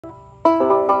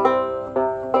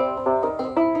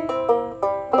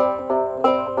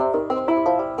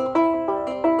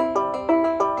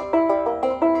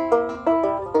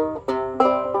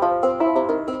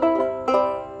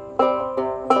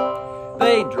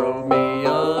drove me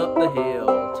up the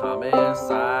hill, Thomas,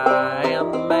 I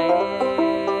am the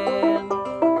man.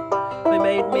 They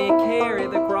made me carry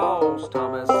the cross,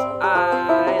 Thomas,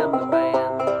 I am the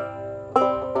man.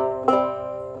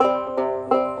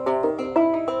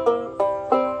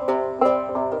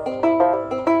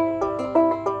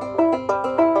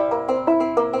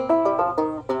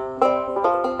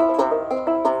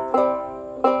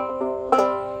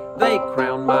 They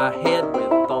crowned my head with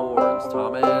thorns,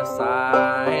 Thomas,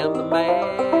 I am the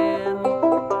man.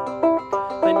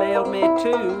 They nailed me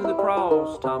to the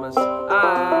cross, Thomas,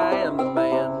 I am the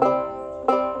man.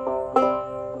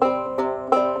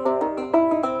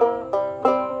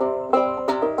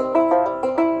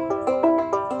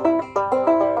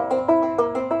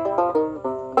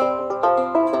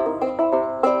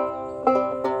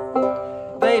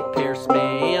 They pierced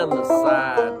me in the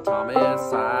side,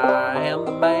 Thomas, I am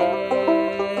the man.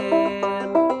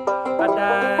 I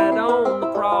died on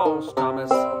the cross,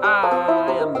 Thomas,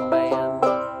 I am the man.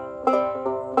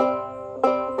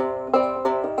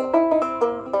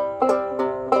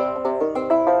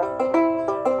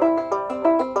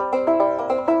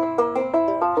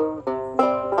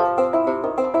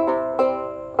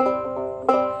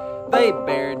 They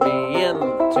buried me in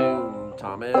the tomb,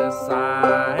 Thomas,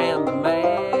 I am the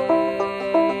man.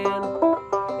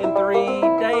 In 3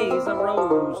 days I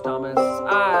rose, Thomas,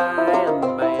 I am the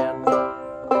man.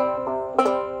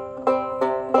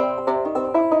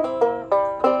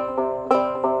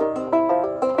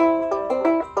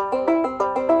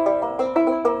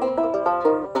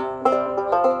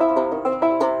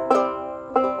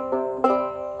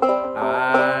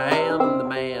 I am the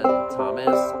man,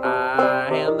 Thomas, I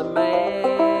am the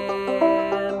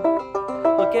man.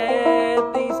 Look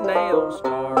at these nail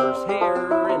scars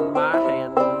here in my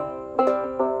hand.